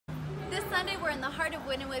Sunday, we're in the heart of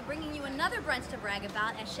Wynwood, bringing you another brunch to brag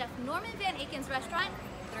about at Chef Norman Van Aken's restaurant,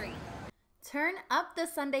 3. Turn up the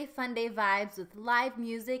Sunday Fun Day vibes with live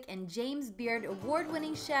music and James Beard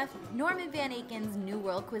award-winning chef Norman Van Aken's New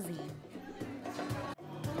World Cuisine.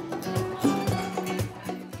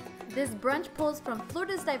 This brunch pulls from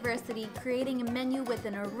Florida's diversity, creating a menu with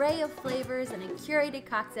an array of flavors and a curated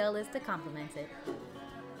cocktail list to complement it.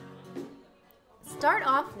 Start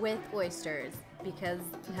off with oysters, because,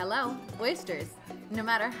 hello, oysters. No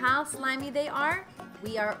matter how slimy they are,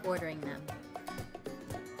 we are ordering them.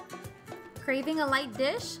 Craving a light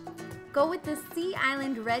dish? Go with the Sea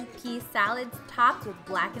Island red pea salads topped with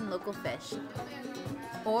blackened local fish.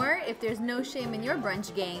 Or, if there's no shame in your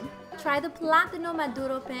brunch game, try the Plátano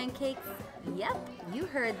Maduro pancakes. Yep, you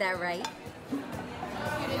heard that right.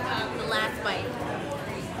 The last bite.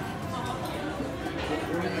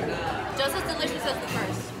 Just as delicious as the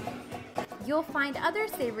first. You'll find other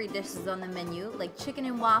savory dishes on the menu, like chicken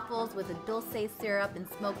and waffles with a dulce syrup and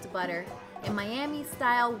smoked butter, a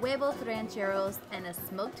Miami-style huevos rancheros, and a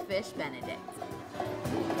smoked fish benedict.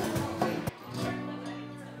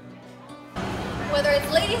 Whether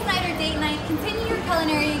it's ladies' night or date night, continue your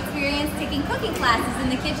culinary experience taking cooking classes in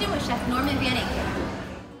the kitchen with Chef Norman Van Aken.